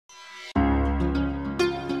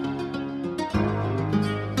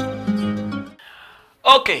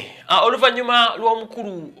Okay, oluvanyuma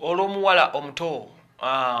lw'omukulu olw'omuwala omuto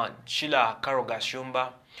Sheilah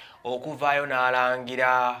Gashumba okuvaayo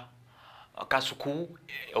n'alangira Kasuku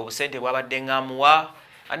obusente bwabadde ng'amuwa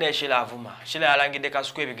ane Sheilah avuma. Sheilah yalangidde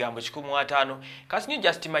Kasuku ebigambo 15. Kasi nyo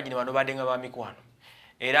just imagine bano badde nga bamikwano.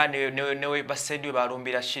 Era ne basedwe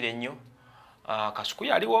balumbira Sheilah ennyo. Kasuku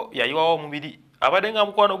yayiwawo omubiri abadde nga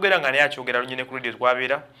mukwano ogera nga naye akyogera lunyine ku radio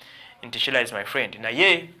twabeera nti Sheilah is my friend.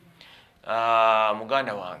 Naye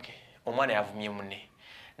muganda wange omwana yavumye munne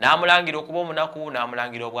namulangira okuba omunaku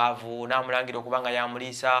namulangira obwavu namulangira okuba nga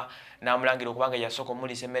yamuliisa namulangira okuba nga yasooka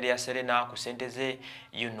omuliisa emmere ya Serena ku ssente ze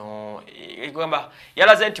egamba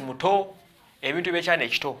yalaze nti muto ebintu byekyana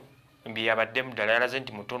ekito mbi yabadde muddala yalaze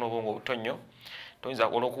nti muto n'obwongo obuto nnyo toyinza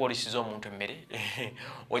olw'okuba olisiza omuntu emmere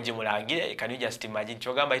ogimulangire can you just imagine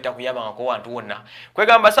kyogamba yita kuyambangako wantu wonna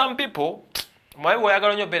kwegamba some people mwayi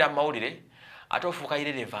bw'oyagala nnyo beera mu mawulire ate ofuuka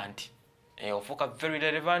irrelevant ofuuka very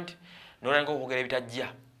relevant n'olanga okwogera ebitajja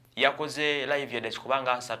yakoze live yadde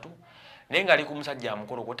kikubanga 3 naye nga ali ku musajja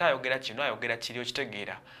mukulu kota ayogera kino ayogera kiri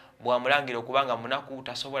okitegeera bwamulangira okubanga munaku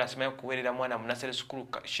tasobola simanyi kuweerera mwana munasere sukulu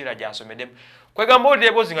Sheilah gy'asomeddemu kwegamba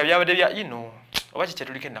olire bozi nga byabadde bya oba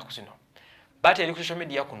kikyetuliko ennaku zino bati eri ku social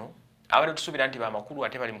media kuno abadde tusuubira nti bamakulu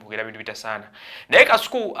ate bali mu kwogera bintu bitasaana naye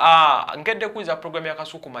Kasuku nkedde kuiza program ya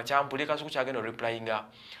Kasuku machampule Kasuku kyagenda replyinga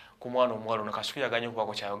ku mwana omuwala ono Kasuku yaganye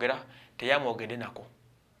okubako kyayogera teyamwogedde nako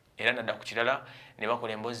era nadda ku kirala ne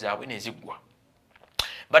bakola emboozi zaabwe neziggwa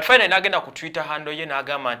but finally n'agenda ku Twitter handle ye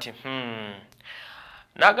n'agamba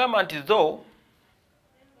nti though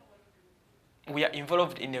we are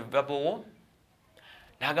involved in a verbal war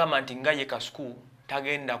n'agamba nti nga ye Kasuku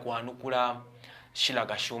tagenda kwanukula Sheilah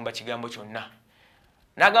Gashumba kigambo kyonna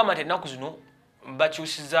n'agamba nti ennaku zino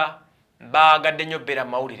bakyusiza baagadde nnyo bbeera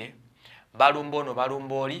mu mawulire balumba ono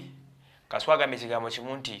balumba oli Kasuku agambye ekigambo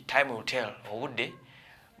kimu nti time will tell obudde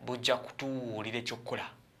bujja kutuwulira ekyokukola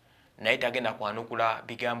naye tagenda kwanukula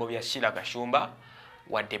bigambo bya Sheilah Gashumba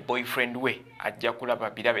wadde boyfriend we ajja kulaba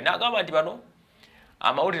birabe n'agamba nti bano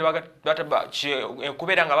amawulire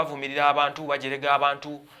kubeera nga bavumirira abantu bajerega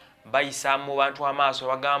abantu bayisaamu mu bantu amaaso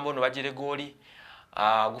bagamba ono bajerega oli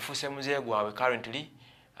gufuuse muzeeye gwabwe currently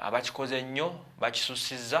bakikoze nnyo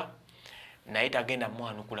bakisusizza naye tagenda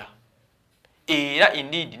mwanukula era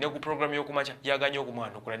indeed ne ku program y'okumacha yaganye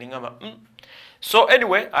okumwanukula ningamba so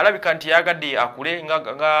anyway alabika nti yagadde akule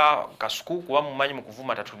nga Kasuku kuba mumanyi mu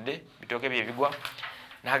kuvuma tatudde bitoke bye bigwa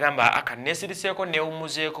n'agamba akanesiriseeko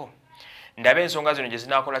neewumuzeeko ndabe ensonga zino gye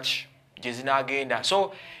zinaakola ki gye zinaagenda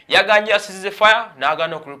so yaganye asize fire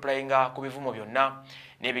n'agaana okureplyinga ku bivumo byonna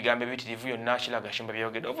n'ebigambo ebitirivu byonna Sheilah Gashumba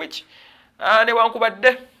byayogedde of which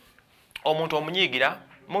newankubadde omuntu omunyiigira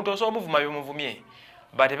muntu osobola omuvuma byomuvumye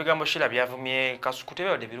but ebigambo Sheilah byavumye Kasuku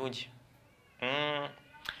tebyabadde birungi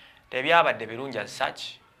tebyabadde birungi as such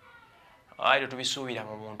ayo tubisuubira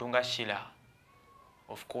mu muntu nga Sheilah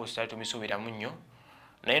of course tali tubisuubiramu nnyo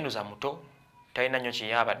naye ndoza muto talina nnyo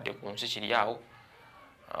kyeyabadde ku nsi kiri awo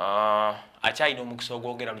akyalina omukisa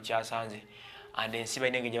ogwogera lukyasanze and ensi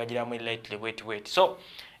balina engeri gye bagiramu lightly wet so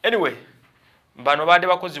anyway bano baadde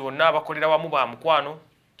bakozi bonna bakolera wamu ba mukwano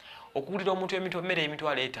okugulira omuntu emmere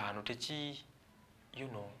emitwalo 5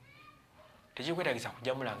 tekikwetagisa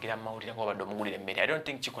kujja mulangira mu mawulire nga wabadde omugulira emmere I don't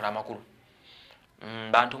think kikola amakulu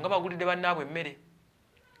bantu nga bagulidde bannaabwe emmere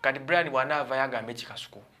kati Brian bw'anaava yagambe ki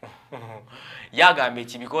Kasuku yagambe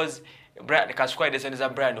ki because Kasuku alidde sente za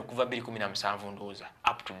Brian okuva 2017 ndowooza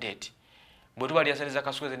up to date bwe tuba lya sente za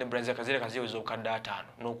Kasuku ezende Brian zakazire kaziweza obukadde 5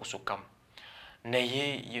 n'okusukkamu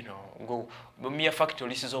naye mere fact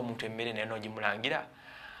olisiza omuntu emmere naye n'ogimulangira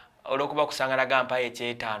olwokuba kusangana gampa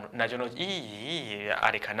ekyetaano nakyo no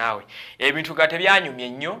aleka naawe ebintu kate byanyumye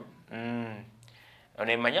nnyo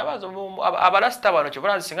onemanya abalasita bano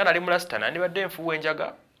kyobala singa nali mulasita nandibadde nfuwa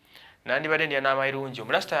enjaga nandibadde ndya n'amayirungi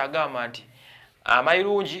omulasita yagamba nti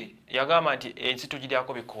amayirungi yagamba nti ensi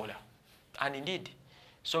tugiryako bikoola and indeed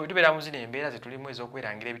so bitubeera mu zino embeera zetulimu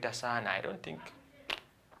ez'okwerangira ebitasaana I don't think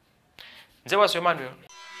nze wasomandwe